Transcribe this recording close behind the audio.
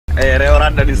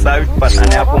Reorada ni sawi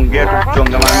patane hapo ngetu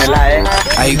kuchonga mamelae.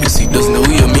 Haikusi does na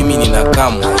huyo mimi nina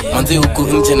kama. Manze huko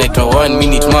nje naitwa 1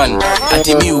 minute man.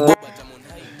 Ati mimi ubo.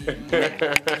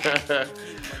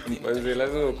 Manze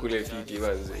lazima ukule fiti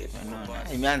manze.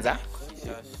 Imeanza?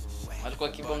 Alikuwa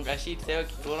kibonga shit sasa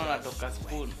kituona natoka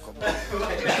spoon.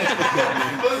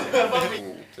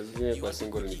 Tazamia kwa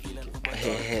single ni fiti.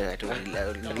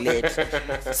 Relate.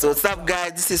 So what's up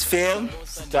guys? This is Film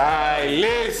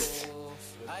Stylist.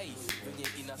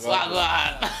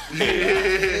 Swagwan.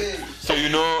 So you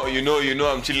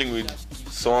know I'm chilling with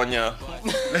Sonia.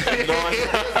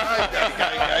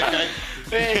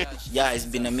 Yeah, it's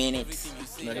been a minute.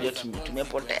 Tunajua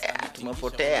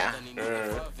tumepotea.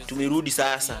 Tumerudi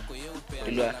sasa.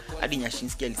 Hadi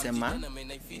Nyashinski alisema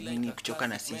nini kuchoka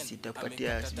na sisi,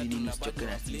 tutakupatia nini usichoke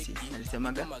na sisi.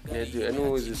 Alisemaga? Yaani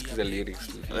usikiza lyrics.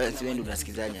 Wewe si wewe ndio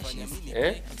unasikiza Nyashinski.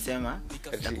 Alisema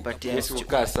tutakupatia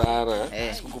usichoka sana.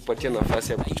 Sikukupatia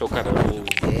nafasi ya kuchoka na mimi.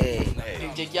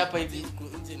 Cheki hapa hivi.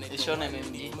 Shona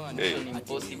MMG. Mission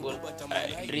Impossible.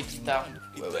 Drip Star.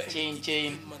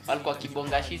 Chain. Alikuwa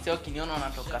kibonga shit sasa ukiniona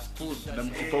unatoka spoon. Na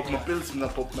mkipop mapills na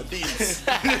pop madills.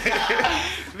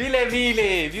 Vile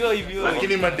vio hivyo.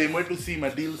 Lakini mademo wetu si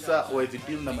madilsa au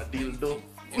evidil na madildo.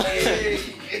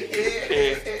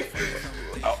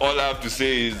 All I have to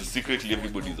say is secretly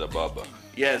everybody's a baba.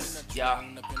 Yes. Yeah.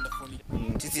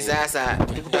 Sisi sasa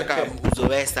tukutaka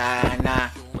kuzoea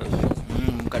sana.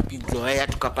 Mkapizoea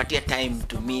tukapatia time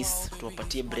to miss,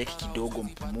 tuwapatie break kidogo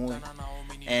mpumue.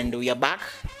 And we are back.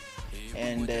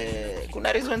 And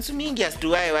kuna reasons mingi as to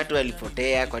why watu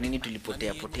walipotea, kwa nini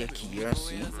tulipotea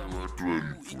kiasi.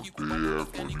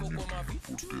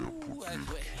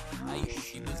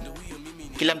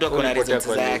 Kila mtu akona reasons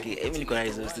zake. Mimi niko na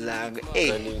reasons zangu.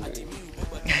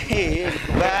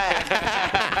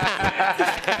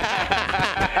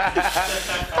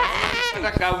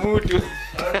 Kaka mtu.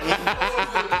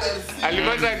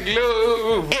 Alipata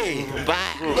glow.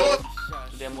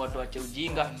 Ndio watu wache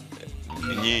ujinga.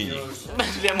 Nyinyi.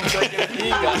 Ndio watu wache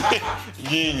ujinga.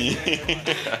 Nyinyi.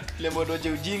 Ndio watu wache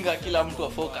ujinga, kila mtu a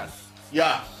focus.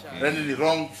 Yeah, really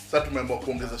wrong. Sasa tumeamua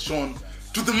kuongeza Sean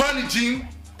to the money team.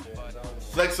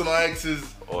 Flex on our exes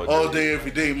all day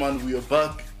every day man, we are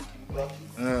back.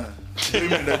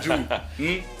 Tumeenda juu.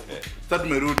 Sasa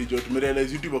tumerudi jo,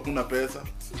 tumerealize YouTube hakuna pesa.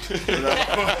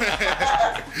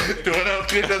 Tunaona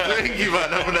creators wengi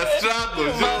bana, kuna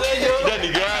struggle. Ndani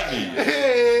gani?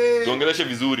 Tuongeleshe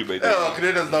vizuri by the way.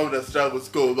 Creators now the struggle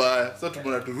score baya. Sasa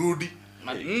tumeona turudi.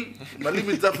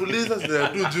 Malimi zafuliza zina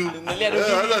tu juu.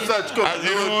 Sasa search kwa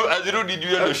azirudi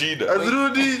juu ndio shida.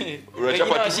 Azirudi.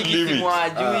 Unachapa tu limit.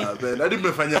 Hadi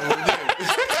mmefanya mwenyewe.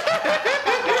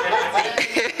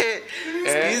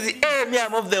 Easy. Me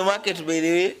I'm off the market by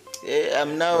the way.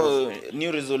 I'm now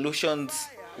new resolutions.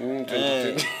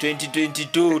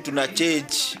 2022 tuna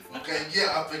change. Ukaingia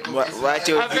hapo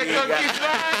Wacha ujinga.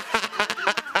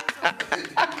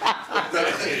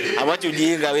 Amacho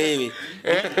ujinga wewe.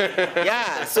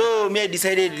 Yeah, so me I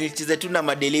decided nicheze tu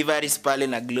na deliveries pale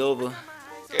na Glovo.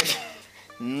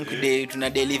 Tuna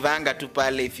delivanga tu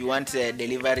pale if you want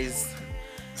deliveries.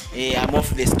 I'm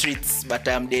off the streets but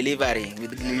I'm delivering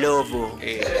with Glovo.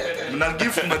 Mna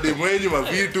gift mademo wenyu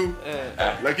mavitu.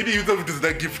 Lakini hizo vitu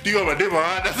zina giftiwa mademo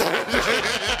hana.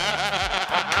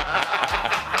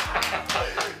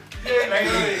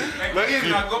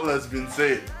 Lakini has been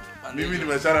said. Mimi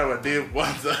nimechana mademo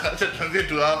kwanza. Acha tuanze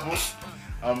tu hapo.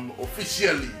 I'm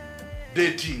officially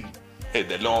dating. Hey,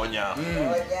 the Lonya.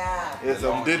 Yes,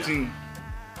 I'm dating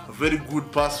a very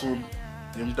good person.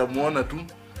 Mtamuona tu.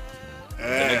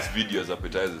 The next video as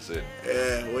appetizer said.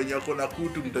 Wenye kuna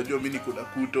kutu mtajua mimi niko na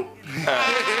kuto.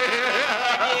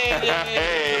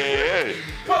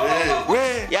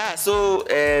 Yeah, so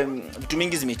vitu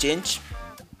mingi zimechange.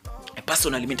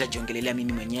 Personally mimi nitajiongelelea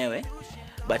mimi mwenyewe.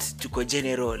 But tuko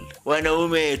general.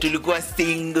 Wanaume tulikuwa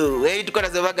single. Wewe tulikuwa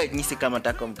tunasemaga nyisi kama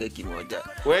taka mkeki moja.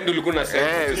 Wewe ndio ulikuwa unasema.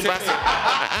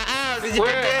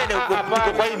 Usijipende uko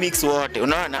kwa hii mix wote.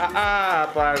 Unaona?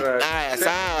 Hapana. Haya,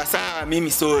 sawa,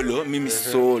 mimi solo.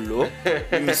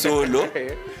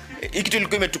 Hiki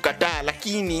tulikuwa imetukataa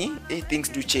lakini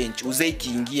things do change. Uzee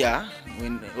kiingia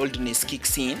when oldness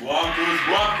kicks in.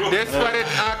 Desperate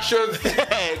actions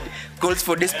calls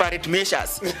for desperate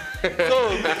measures.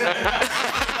 So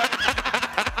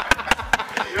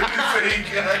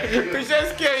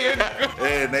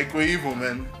na iko hivyo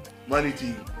man. Money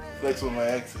team. Flex on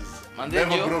my exes.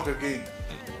 Never broke again.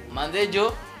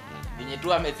 Mandejo yenye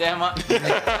tu amesema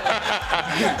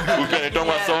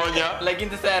Ukaitwa Sonya.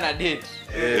 lakini sasa ana date.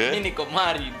 Mimi niko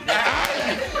married.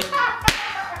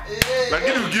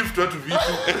 Lakini ugift watu vitu.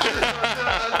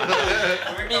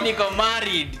 Mimi niko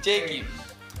married, cheki.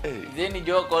 Zeni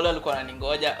Joko wale alikuwa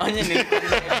ananingoja.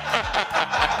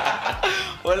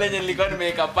 Wale nilikuwa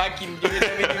nimeweka parking ndio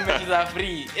mimi nimecheza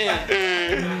free.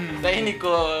 Sasa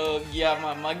niko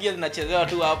magia zinachezewa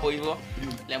tu hapo hivyo.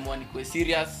 Lemon niko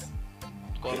serious.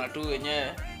 Tukaona tu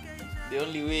wenyewe the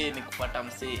only way ni kupata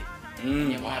msee.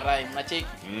 Ni marai mnacheki.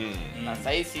 Na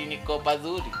sasa hizi niko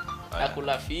pazuri.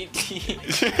 Nakula fiti.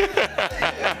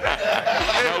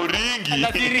 Na uringi.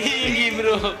 Na tiringi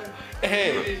bro.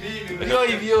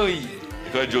 Hivyo.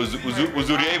 Kwa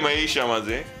uzuri ya maisha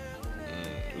maze.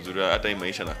 Uzuri hata hii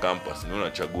maisha na campus. Ni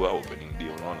unachagua opening day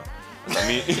unaona. Na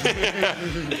mimi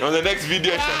on the next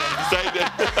video I shall decide.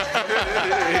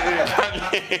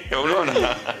 Unaona?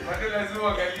 Bado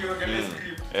lazima angalie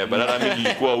script. Badala mimi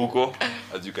nilikuwa huko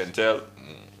as you can tell.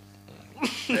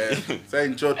 Sasa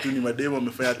in short tu ni mademo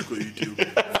wamefanya tuko YouTube.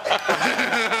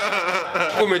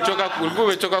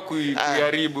 Umechoka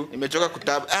kuiharibu. Nimechoka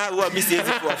kutab. Huwa mimi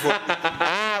siwezi kuafua.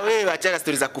 Wewe acha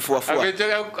stories za kufuafua.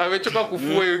 Amechoka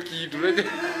kufua hiyo kitu.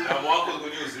 Mwako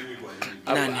kwenye usemi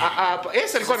kwa nini?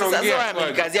 Yes, alikuwa anaongea.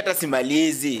 Sasa kazi hata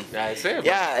simalizi. Sema.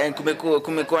 Yeah,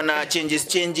 kumekuwa na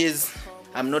changes.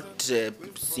 I'm not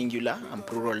singular, I'm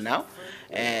plural now.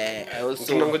 I also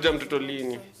Tunangoja mtoto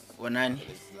lini? wanani?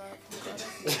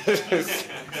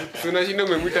 Tunashinda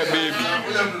umemwita baby.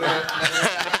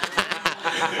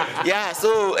 Yeah,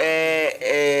 so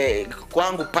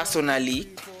kwangu personally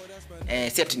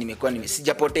si ati nimekuwa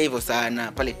sijapotea hivyo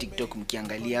sana pale TikTok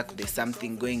mkiangalia there's something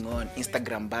going on.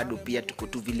 Instagram bado pia tuko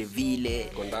tu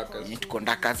vile tuko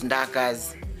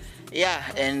ndakas. Yeah,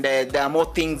 and there are more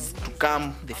things to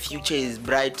come. The future is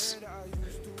brighter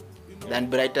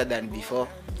than before.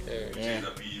 Yeah.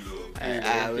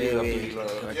 Wewe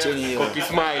Cocky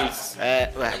smiles.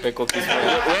 Cocky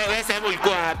smiles. Wewe sasa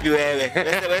ulikuwa wapi wewe?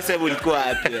 Wewe sasa ulikuwa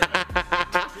wapi wewe?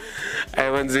 I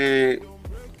want to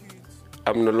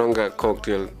I'm no longer a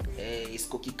cocktail. It's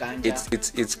cookie kanja.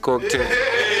 It's cocktail.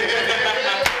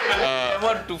 I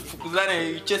want to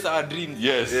fukuzane chase our dreams.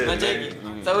 Yes. Unacheki?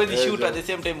 So we shoot at the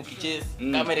same time ukichase.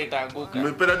 Kamera itaanguka.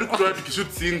 Nimependa tu kutoa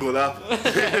tukishoot single hapo.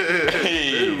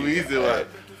 Uize wa.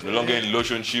 No longer in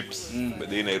relationships, but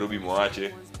then Nairobi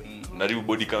mwache. Naribu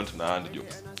body count na hand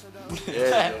jokes.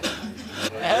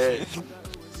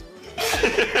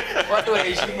 Watu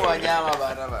waheshimu wanyama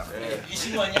bana.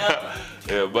 Heshimu wanyama.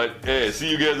 Yeah, but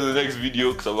see you guys in the next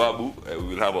video kwa sababu we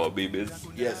will have our babies.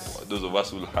 Yes. Those of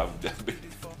us will have their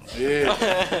babies. Yeah.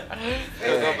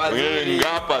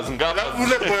 Ngapas.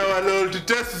 Ule boy wale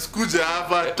test sikuja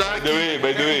hapa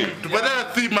By the way. tupatana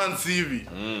 3 months hivi.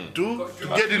 To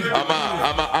get in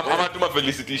Ama tuma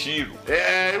Felicity Shiru.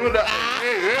 wewe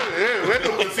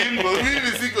uko single,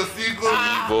 mimi siko single.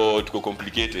 But tuko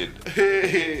complicated.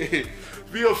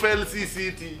 VFL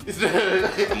City.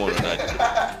 Come on nani.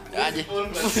 Aje.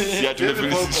 Si atu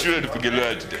Felicity Shiru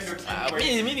tukigelewa test.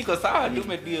 Mimi niko sawa tu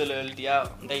medio loyalty yao.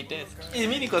 Ndai test.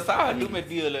 Mimi niko sawa tu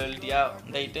medio loyalty yao.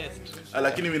 Ndai test.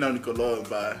 Lakini mimi nao niko low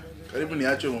bana. Karibu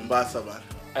niache Mombasa bana.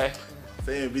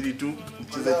 Sasa inabidi tu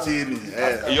cheza chini.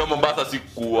 Hiyo Mombasa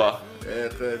sikuwa.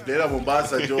 Nenda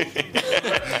Mombasa jo.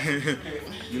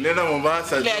 Nenda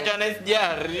Mombasa jo. Ile jana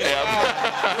SGR.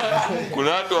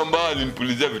 Kuna watu ambao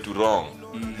walinipulizia vitu wrong.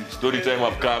 Story time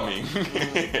upcoming.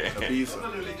 Kabisa.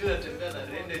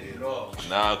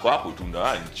 Na kwa hapo tu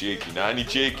ndani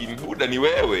cheki ni buda ni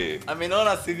wewe.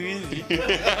 Amenona siku hizi.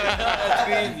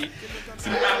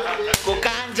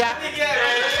 Kokanja.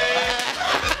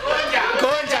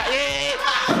 Konja.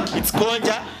 It's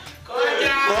konja.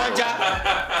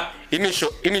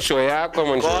 Ini show yako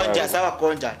mwanzo. Konja, sawa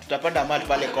konja. Tutapanda mahali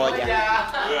pale konja.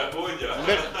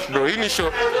 Bro, ini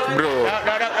show bro.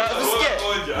 Usikie?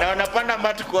 Na unapanda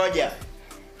mahali konja.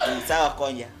 Sawa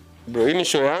konja. Bro, ini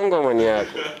show yangu ama ni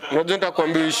yako? Unajua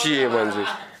nitakwambia ishie mwanzo.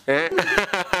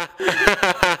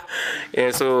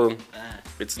 Yeah, so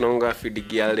it's no longer feed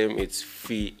Gialdem, it's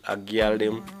Fi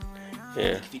Agialdem.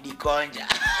 Yeah. Fidi konja.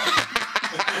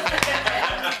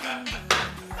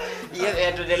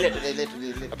 Tuendelee.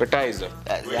 Appetizer.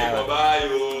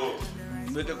 Babayo.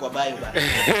 Mweke kwa bayo bana.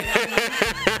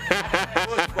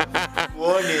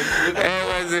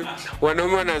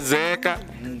 Wanaume wanazeeka.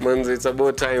 Manzi, it's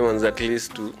about time manzi, at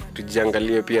least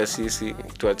tujiangalie pia sisi,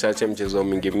 tuachache mchezo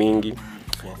mingi.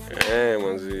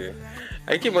 Manzi.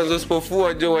 Aiki manzo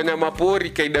usipofua jo wanyama pori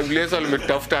KWS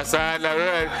wametutafuta sana.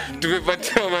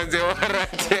 Tumepatia manzi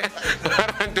warrant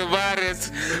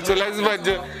virus. So lazima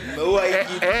jo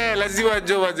lazima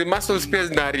jo manzi muscle space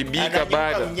zinaharibika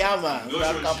bado. Mnyama.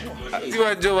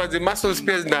 Lazima jo manzi muscle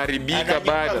space zinaharibika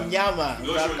bado. Mnyama.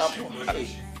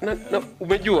 Na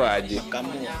umejua aje?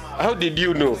 Kamua. How did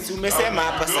you know? Si umesema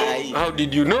hapa saa hii. How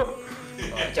did you know?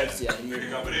 Acha tusiamini.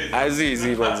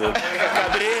 Azizi manze.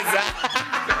 Kabreza.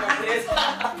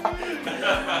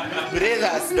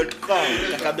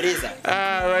 Brothers.com. Kabreza.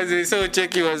 Wazi so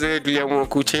cheki wazi tuliamua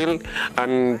kuchill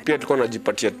and pia tulikuwa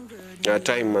tunajipatia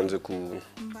time manze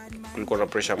kulikuwa na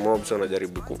pressure mob so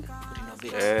najaribu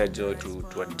jo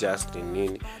to adjust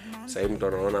nini. Sasa mtu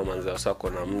anaona manze wasako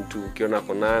na mtu ukiona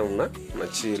ako naye una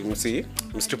chill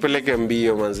msitupeleke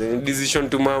mbio manze decision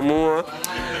tumeamua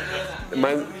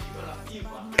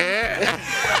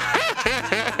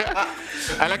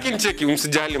lakini cheki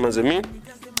msijali manze mi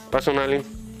personally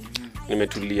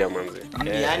nimetulia manze.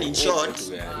 Yani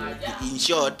in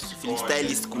short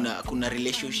freestylist kuna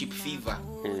relationship fever.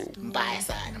 Mbaya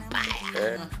sana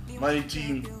mbaya. Money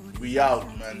team, we out,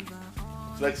 man.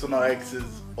 Flex on our exes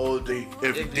all day,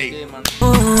 every day.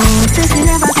 Since we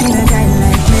never seen a guy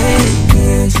like me,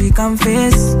 yeah, she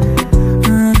confess.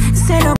 Say no